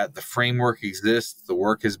through that. The framework exists. The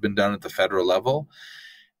work has been done at the federal level.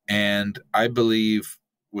 And I believe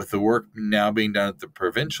with the work now being done at the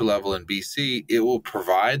provincial level in BC, it will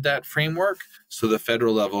provide that framework so the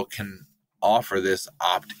federal level can offer this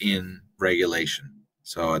opt-in regulation.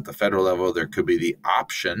 So at the federal level, there could be the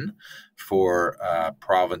option for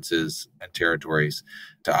provinces and territories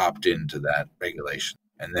to opt into that regulation.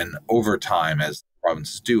 And then over time, as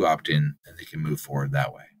provinces do opt in, then they can move forward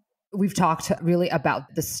that way. We've talked really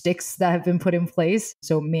about the sticks that have been put in place,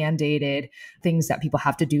 so mandated things that people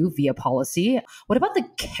have to do via policy. What about the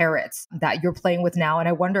carrots that you're playing with now? And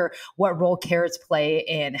I wonder what role carrots play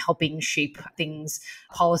in helping shape things,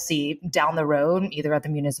 policy down the road, either at the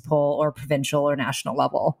municipal or provincial or national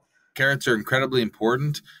level. Carrots are incredibly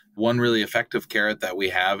important. One really effective carrot that we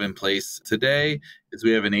have in place today is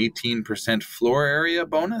we have an 18% floor area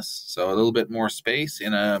bonus. So a little bit more space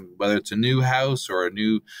in whether it's a new house or a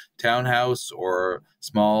new townhouse or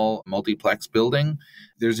small multiplex building.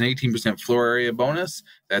 There's an 18% floor area bonus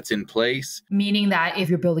that's in place. Meaning that if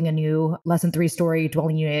you're building a new less than 3-story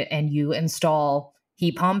dwelling unit and you install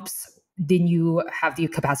heat pumps, then you have the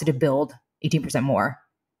capacity to build 18% more.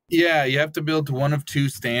 Yeah, you have to build to one of 2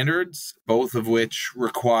 standards, both of which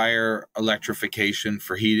require electrification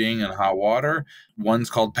for heating and hot water. One's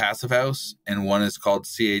called Passive House, and one is called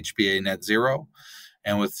CHBA Net Zero.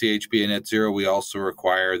 And with CHBA Net Zero, we also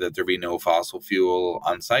require that there be no fossil fuel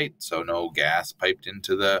on site, so no gas piped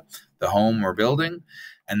into the home or building.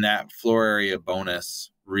 And that floor area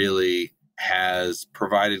bonus really has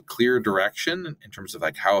provided clear direction in terms of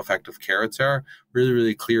like how effective carrots are, really,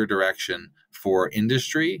 really clear direction for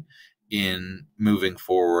industry in moving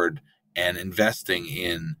forward and investing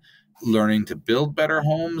in learning to build better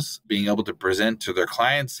homes, being able to present to their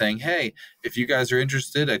clients saying, hey, if you guys are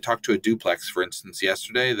interested, I talked to a duplex, for instance,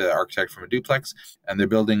 yesterday, the architect from a duplex, and they're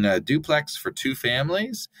building a duplex for 2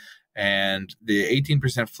 families. And the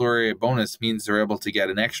 18% floor area bonus means they're able to get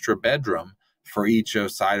an extra bedroom for each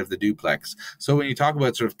side of the duplex. So when you talk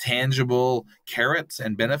about sort of tangible carrots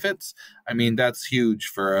and benefits, I mean, that's huge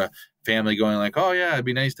for a family going like, oh yeah, it'd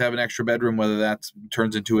be nice to have an extra bedroom, whether that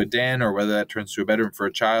turns into a den or whether that turns to a bedroom for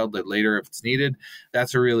a child that later if it's needed.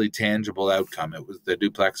 That's a really tangible outcome. The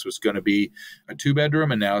duplex was going to be a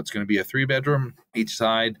 2-bedroom and now it's going to be a 3-bedroom each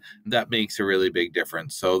side. That makes a really big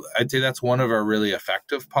difference. So I'd say that's one of our really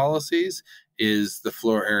effective policies is the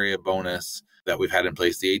floor area bonus that we've had in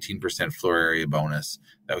place, the 18% floor area bonus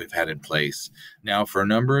that we've had in place now for a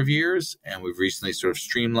number of years. And we've recently sort of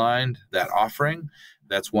streamlined that offering.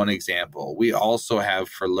 That's one example. We also have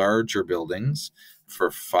for larger buildings,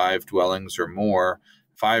 for 5 dwellings or more,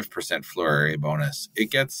 5% floor area bonus.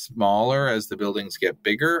 It gets smaller as the buildings get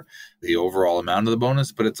bigger, the overall amount of the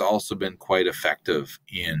bonus, but it's also been quite effective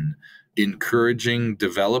in encouraging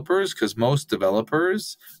developers because most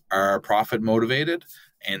developers are profit motivated.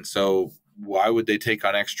 And so why would they take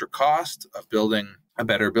on extra cost of building a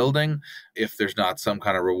better building if there's not some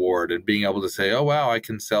kind of reward? And being able to say, oh, wow, I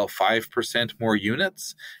can sell 5% more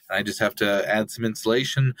units and I just have to add some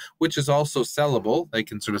insulation, which is also sellable. They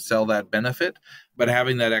can sort of sell that benefit. But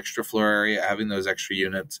having that extra floor area, having those extra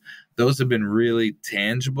units, those have been really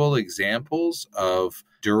tangible examples of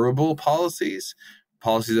durable policies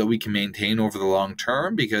that we can maintain over the long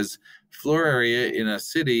term because floor area in a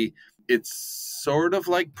city, it's sort of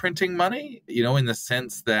like printing money, in the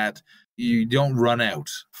sense that you don't run out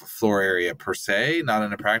floor area per se, not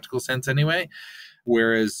in a practical sense anyway.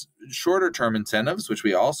 Whereas shorter term incentives, which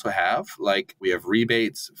we also have, like we have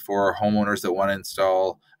rebates for homeowners that want to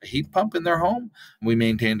install a heat pump in their home. We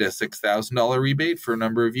maintained a $6,000 rebate for a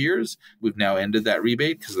number of years. We've now ended that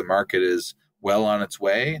rebate because the market is well on its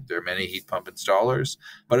way. There are many heat pump installers,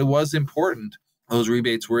 but it was important. Those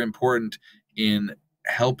rebates were important in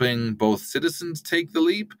helping both citizens take the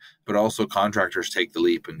leap, but also contractors take the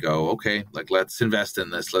leap and go, okay, let's invest in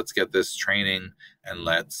this. Let's get this training and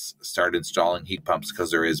let's start installing heat pumps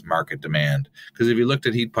because there is market demand. Because if you looked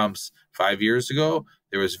at heat pumps 5 years ago,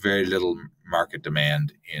 there was very little market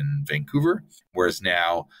demand in Vancouver, whereas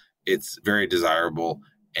now it's very desirable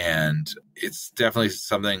and it's definitely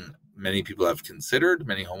something many people have considered,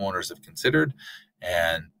 many homeowners have considered,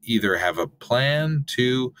 and either have a plan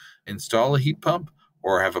to install a heat pump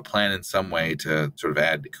or have a plan in some way to sort of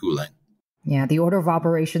add cooling. Yeah, the order of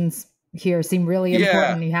operations here seem really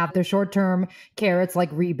important. You have the short-term carrots like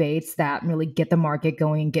rebates that really get the market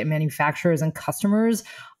going and get manufacturers and customers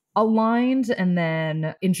aligned, and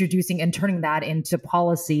then introducing and turning that into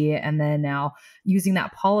policy, and then now using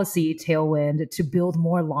that policy tailwind to build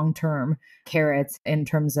more long-term carrots in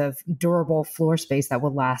terms of durable floor space that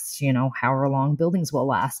will last, however long buildings will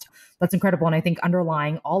last. That's incredible. And I think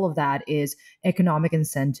underlying all of that is economic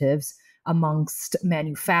incentives amongst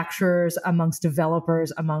manufacturers, amongst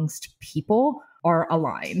developers, amongst people are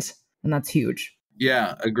aligned. And that's huge.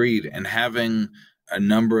 Yeah, agreed. And having a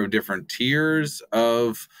number of different tiers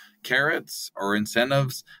of carrots or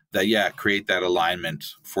incentives that, create that alignment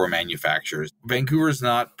for manufacturers. Vancouver's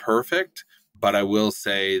not perfect, but I will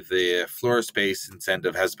say the floor space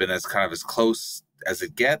incentive has been as close as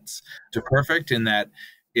it gets to perfect in that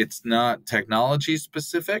it's not technology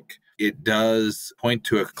specific. It does point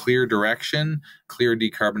to a clear direction, clear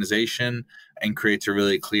decarbonization, and creates a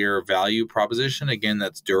really clear value proposition, again,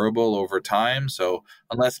 that's durable over time. So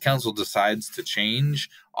unless council decides to change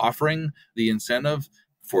offering the incentive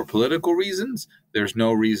for political reasons, there's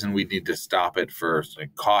no reason we need to stop it for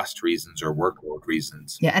cost reasons or workload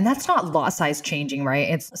reasons. Yeah, and that's not lot size changing, right?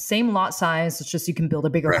 It's the same lot size. It's just you can build a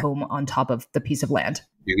bigger home on top of the piece of land.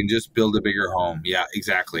 You can just build a bigger home. Yeah,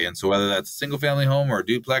 exactly. And so whether that's a single family home or a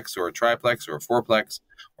duplex or a triplex or a fourplex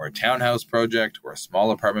or a townhouse project or a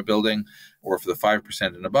small apartment building, or for the 5%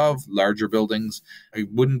 and above, larger buildings, I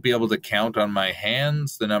wouldn't be able to count on my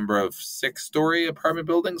hands the number of 6-story apartment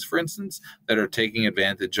buildings, for instance, that are taking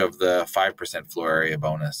advantage of the 5% floor area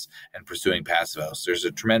bonus and pursuing passive house. There's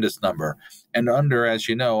a tremendous number. And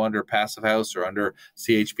under passive house or under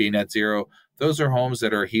CHP net zero, those are homes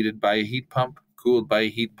that are heated by a heat pump, cooled by a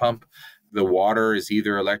heat pump. The water is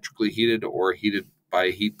either electrically heated or heated by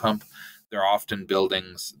a heat pump. They're often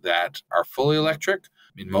buildings that are fully electric.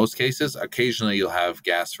 In most cases, occasionally you'll have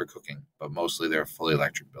gas for cooking, but mostly they're fully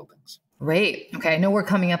electric buildings. Great. Okay. I know we're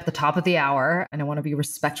coming up at the top of the hour and I want to be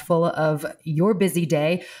respectful of your busy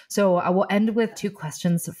day. So I will end with 2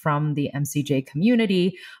 questions from the MCJ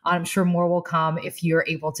community. I'm sure more will come if you're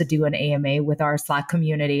able to do an AMA with our Slack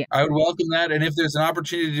community. I would welcome that. And if there's an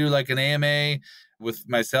opportunity to do like an AMA with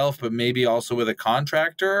myself, but maybe also with a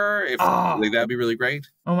contractor, that'd be really great.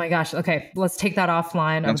 Oh my gosh. Okay. Let's take that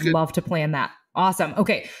offline. I would love to plan that. Awesome.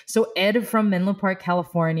 Okay. So Ed from Menlo Park,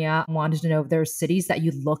 California wanted to know if there's cities that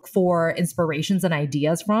you look for inspirations and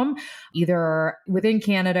ideas from, either within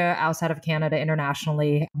Canada, outside of Canada,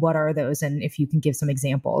 internationally. What are those? And if you can give some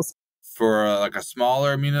examples. For a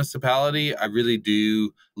smaller municipality, I really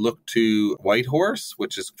do look to Whitehorse,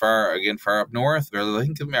 which is far up north. They're, I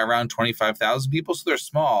think, around 25,000 people, so they're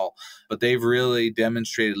small, but they've really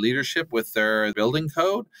demonstrated leadership with their building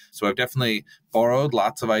code. So I've definitely borrowed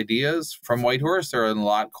lots of ideas from Whitehorse. They're in a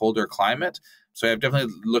lot colder climate. So I've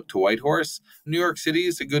definitely looked to Whitehorse. New York City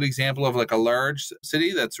is a good example of a large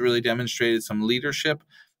city that's really demonstrated some leadership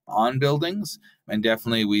on buildings. And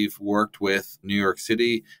definitely we've worked with New York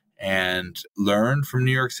City and learned from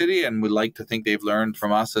New York City, and would like to think they've learned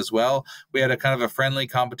from us as well. We had a kind of a friendly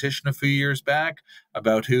competition a few years back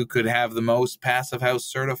about who could have the most passive house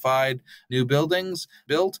certified new buildings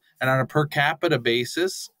built. And on a per capita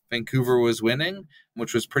basis, Vancouver was winning,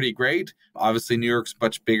 which was pretty great. Obviously, New York's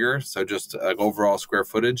much bigger, so just overall square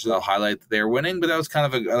footage, they'll highlight that they're winning. But that was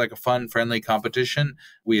kind of a fun, friendly competition.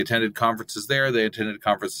 We attended conferences there. They attended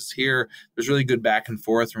conferences here. There's really good back and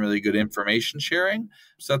forth and really good information sharing.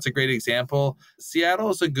 So that's a great example. Seattle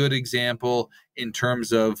is a good example in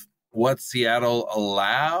terms of what Seattle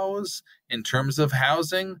allows in terms of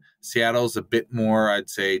housing. Seattle's a bit more, I'd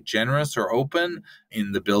say, generous or open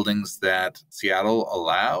in the buildings that Seattle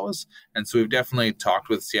allows. And so we've definitely talked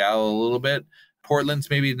with Seattle a little bit. Portland's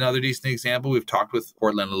maybe another decent example. We've talked with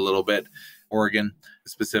Portland a little bit. Oregon,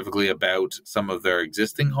 specifically about some of their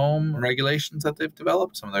existing home regulations that they've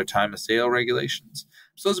developed, some of their time of sale regulations.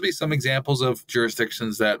 So those would be some examples of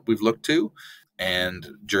jurisdictions that we've looked to and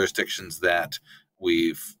jurisdictions that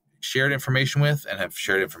we've shared information with and have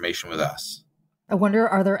shared information with us. I wonder,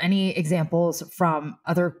 are there any examples from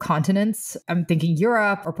other continents? I'm thinking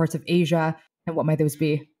Europe or parts of Asia, and what might those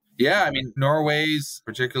be? Yeah, Norway's,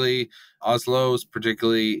 particularly Oslo's,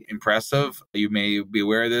 particularly impressive. You may be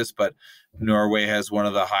aware of this, but Norway has one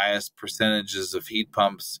of the highest percentages of heat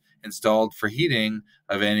pumps installed for heating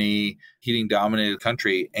of any heating-dominated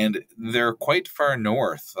country, and they're quite far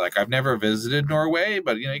north. I've never visited Norway,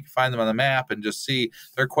 but you can find them on the map and just see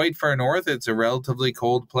they're quite far north. It's a relatively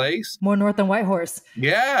cold place. More north than Whitehorse.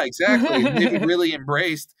 Yeah, exactly. They've really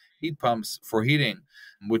embraced heat pumps for heating,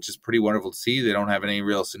 which is pretty wonderful to see. They don't have any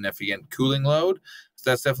real significant cooling load.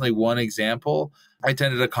 So that's definitely one example. I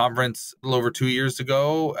attended a conference a little over 2 years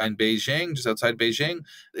ago in Beijing, just outside Beijing.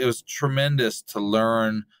 It was tremendous to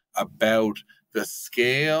learn about the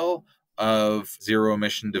scale of zero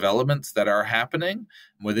emission developments that are happening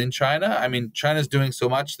within China. I mean, China's doing so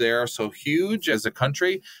much. They are so huge as a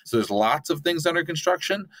country. So there's lots of things under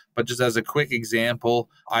construction. But just as a quick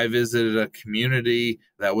example, I visited a community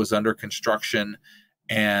that was under construction,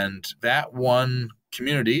 and that one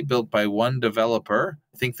community built by one developer,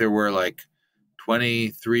 I think there were like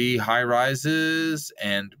 23 high rises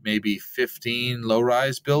and maybe 15 low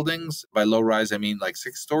rise buildings. By low rise, I mean like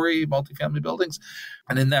 6-story multifamily buildings.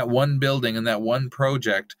 And in that one building, in that one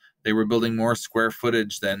project, they were building more square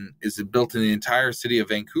footage than is built in the entire city of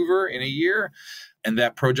Vancouver in a year. And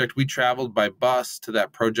that project, we traveled by bus to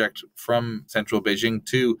that project from central Beijing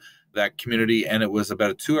to that community, and it was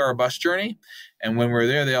about a 2-hour bus journey. And when we were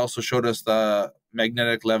there, they also showed us the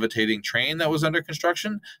magnetic levitating train that was under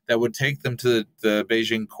construction that would take them to the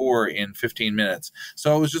Beijing core in 15 minutes.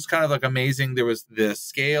 So it was just kind of like amazing. There was the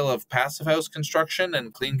scale of passive house construction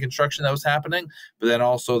and clean construction that was happening, but then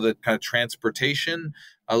also the kind of transportation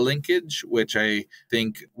linkage, which I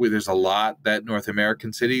think there's a lot that North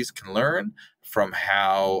American cities can learn from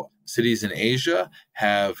how cities in Asia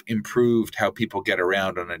have improved how people get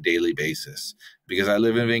around on a daily basis. Because I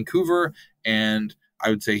live in Vancouver, and I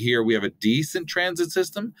would say here we have a decent transit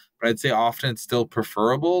system, but I'd say often it's still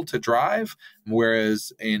preferable to drive,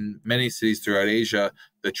 whereas in many cities throughout Asia,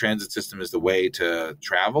 the transit system is the way to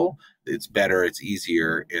travel. It's better, it's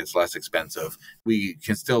easier, it's less expensive. We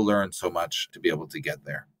can still learn so much to be able to get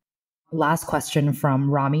there. Last question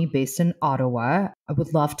from Rami, based in Ottawa. I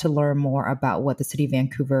would love to learn more about what the city of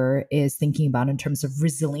Vancouver is thinking about in terms of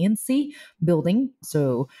resiliency building.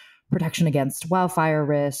 So protection against wildfire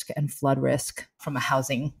risk and flood risk from a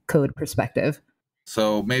housing code perspective.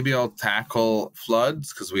 So maybe I'll tackle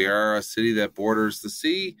floods because we are a city that borders the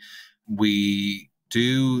sea. We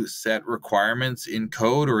do set requirements in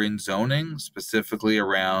code or in zoning specifically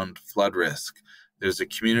around flood risk. There's a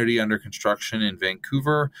community under construction in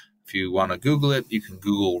Vancouver. If you want to Google it, you can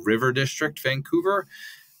Google River District, Vancouver.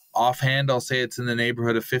 Offhand, I'll say it's in the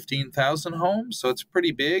neighborhood of 15,000 homes, so it's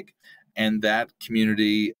pretty big. And that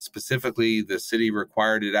community, specifically, the city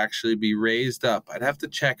required it actually be raised up. I'd have to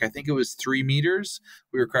check. I think it was 3 meters.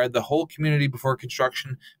 We required the whole community before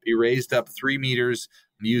construction be raised up 3 meters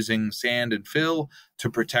using sand and fill to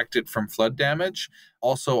protect it from flood damage.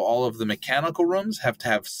 Also, all of the mechanical rooms have to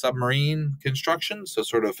have submarine construction. So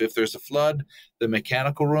sort of if there's a flood, the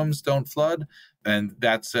mechanical rooms don't flood. And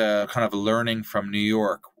that's kind of a learning from New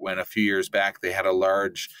York when a few years back they had a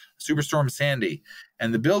large Superstorm Sandy.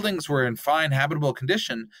 And the buildings were in fine habitable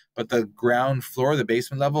condition, but the ground floor, the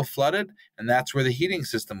basement level flooded, and that's where the heating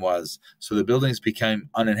system was. So the buildings became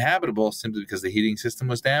uninhabitable simply because the heating system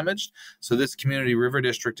was damaged. So this community river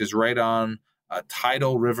district is right on a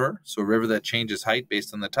tidal river, so a river that changes height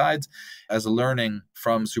based on the tides. As a learning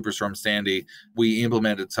from Superstorm Sandy, we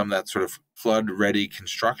implemented some of that sort of flood-ready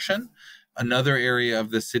construction. Another area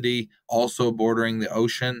of the city also bordering the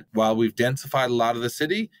ocean. While we've densified a lot of the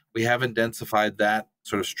city, we haven't densified that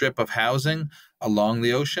sort of strip of housing along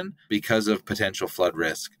the ocean because of potential flood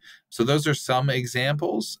risk. So those are some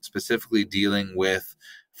examples specifically dealing with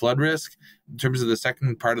flood risk. In terms of the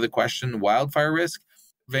second part of the question, wildfire risk,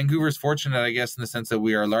 Vancouver is fortunate, I guess, in the sense that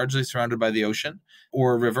we are largely surrounded by the ocean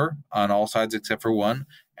or a river on all sides except for one.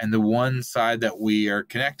 And the one side that we are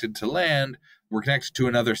connected to land, we're connected to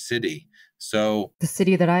another city. So the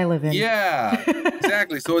city that I live in. Yeah,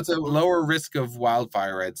 exactly. So it's a lower risk of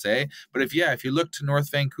wildfire, I'd say. But if you look to North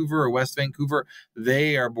Vancouver or West Vancouver,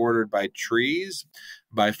 they are bordered by trees,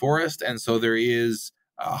 by forest. And so there is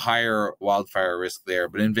a higher wildfire risk there.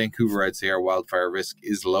 But in Vancouver, I'd say our wildfire risk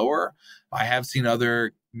is lower. I have seen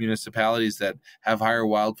other municipalities that have higher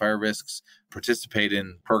wildfire risks participate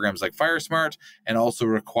in programs like Fire Smart and also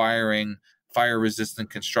requiring fire-resistant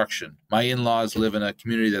construction. My in-laws live in a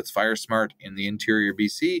community that's fire smart in the interior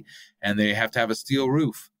BC, and they have to have a steel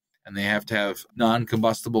roof, and they have to have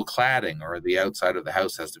non-combustible cladding, or the outside of the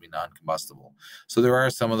house has to be non-combustible. So there are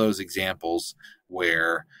some of those examples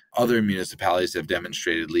where other municipalities have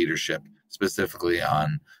demonstrated leadership, specifically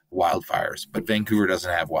on wildfires. But Vancouver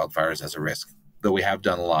doesn't have wildfires as a risk, though we have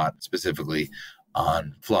done a lot specifically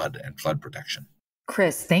on flood and flood protection.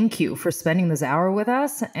 Chris, thank you for spending this hour with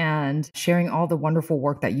us and sharing all the wonderful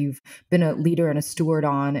work that you've been a leader and a steward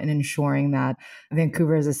on and ensuring that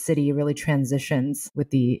Vancouver as a city really transitions with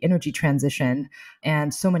the energy transition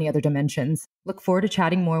and so many other dimensions. Look forward to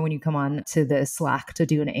chatting more when you come on to the Slack to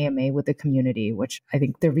do an AMA with the community, which I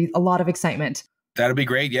think there'll be a lot of excitement. That'd be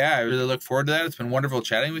great. Yeah, I really look forward to that. It's been wonderful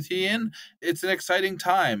chatting with you, Ian. It's an exciting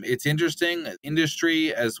time. It's interesting,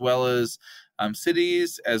 industry as well as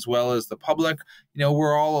cities, as well as the public.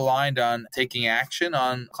 We're all aligned on taking action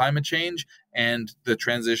on climate change. and the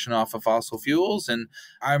transition off of fossil fuels. And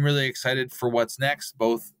I'm really excited for what's next,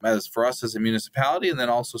 both as for us as a municipality and then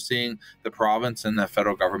also seeing the province and the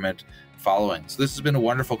federal government following. So this has been a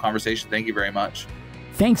wonderful conversation. Thank you very much.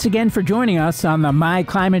 Thanks again for joining us on the My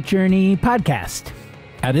Climate Journey podcast.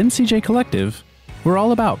 At MCJ Collective, we're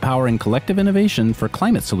all about powering collective innovation for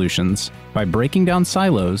climate solutions by breaking down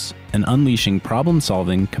silos and unleashing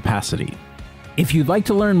problem-solving capacity. If you'd like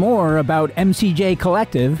to learn more about MCJ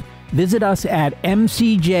Collective, visit us at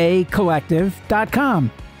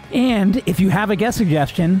mcjcollective.com. And if you have a guest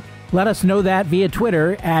suggestion, let us know that via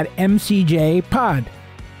Twitter at MCJPod.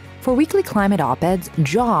 For weekly climate op-eds,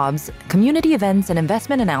 jobs, community events, and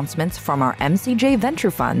investment announcements from our MCJ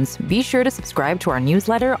Venture Funds, be sure to subscribe to our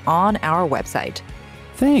newsletter on our website.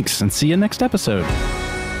 Thanks, and see you next episode.